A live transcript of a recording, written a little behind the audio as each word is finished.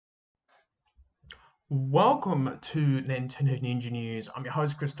Welcome to Nintendo Ninja News. I'm your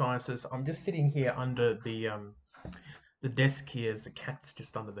host, Chris TICEHURST. I'm just sitting here under the desk here as the cat's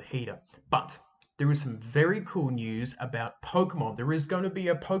just under the heater. But there is some very cool news about Pokemon. There is going to be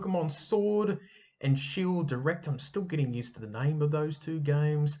a Pokemon Sword and Shield Direct. I'm still getting used to the name of those two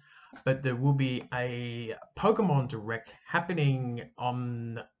games. But there will be a Pokemon Direct happening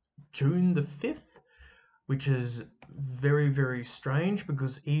on June the 5th, which is very, very strange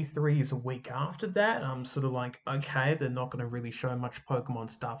because E3 is a week after that. I'm sort of like, okay, they're not going to really show much Pokemon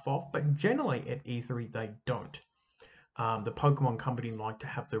stuff off, but generally at E3 they don't. The Pokemon company like to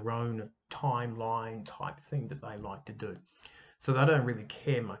have their own timeline type thing that they like to do. So they don't really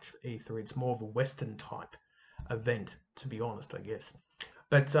care much for E3. It's more of a Western type event, to be honest, I guess.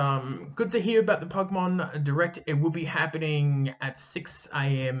 But good to hear about the Pokemon Direct. It will be happening at 6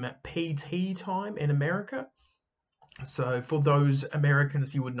 a.m. PT time in America. So for those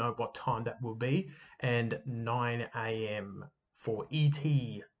Americans, you would know what time that will be, and 9 a.m. for ET,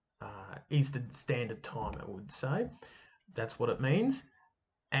 Eastern Standard Time, I would say. That's what it means.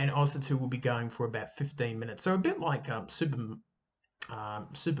 And also too will be going for about 15 minutes. So a bit like Super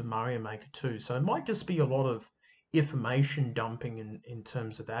Mario Maker 2. So it might just be a lot of information dumping in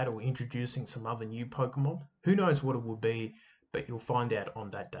terms of that, or introducing some other new Pokemon. Who knows what it will be, but you'll find out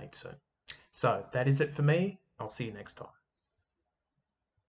on that date soon. So that is it for me. I'll see you next time.